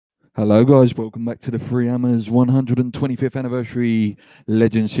Hello, guys. Welcome back to the Free Hammers 125th anniversary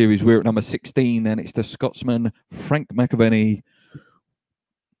Legend Series. We're at number 16, and it's the Scotsman Frank McAvennie.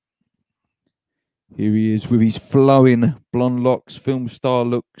 Here he is with his flowing blonde locks, film star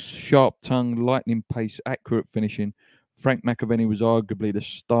looks, sharp tongue, lightning pace, accurate finishing. Frank McAvennie was arguably the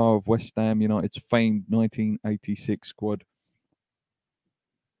star of West Ham United's famed 1986 squad.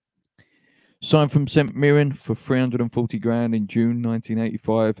 Signed from St Mirren for 340 grand in June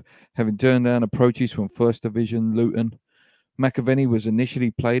 1985, having turned down approaches from First Division Luton. McAvennie was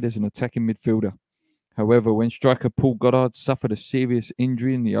initially played as an attacking midfielder. However, when striker Paul Goddard suffered a serious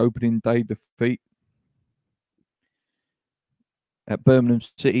injury in the opening day defeat at Birmingham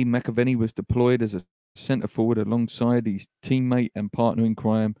City, McAvennie was deployed as a centre forward alongside his teammate and partner in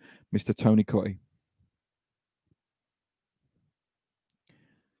crime, Mr. Tony Cottee.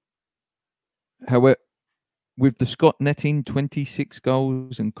 However, with the Scot netting 26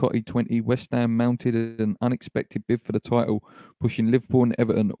 goals and Cottee 20, West Ham mounted an unexpected bid for the title, pushing Liverpool and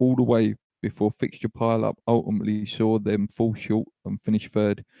Everton all the way before fixture pile-up ultimately saw them fall short and finish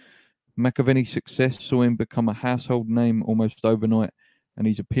third. McAvennie's success saw him become a household name almost overnight, and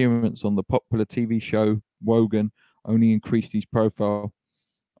his appearance on the popular TV show Wogan only increased his profile.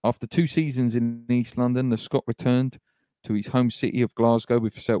 After 2 seasons in East London, the Scot returned to his home city of Glasgow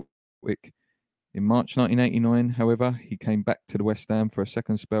with Celtic. In March 1989, however, he came back to the West Ham for a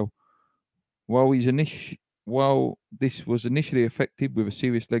second spell. While this was initially affected with a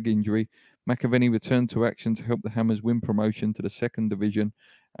serious leg injury, McAvennie returned to action to help the Hammers win promotion to the second division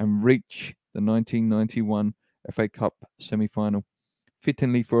and reach the 1991 FA Cup semi-final.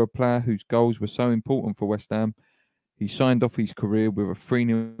 Fittingly for a player whose goals were so important for West Ham, he signed off his career with a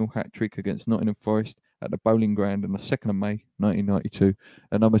 3-0 hat-trick against Nottingham Forest at the Bowling Ground on the 2nd of May 1992.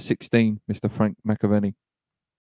 At number 16, Mr. Frank McAvennie.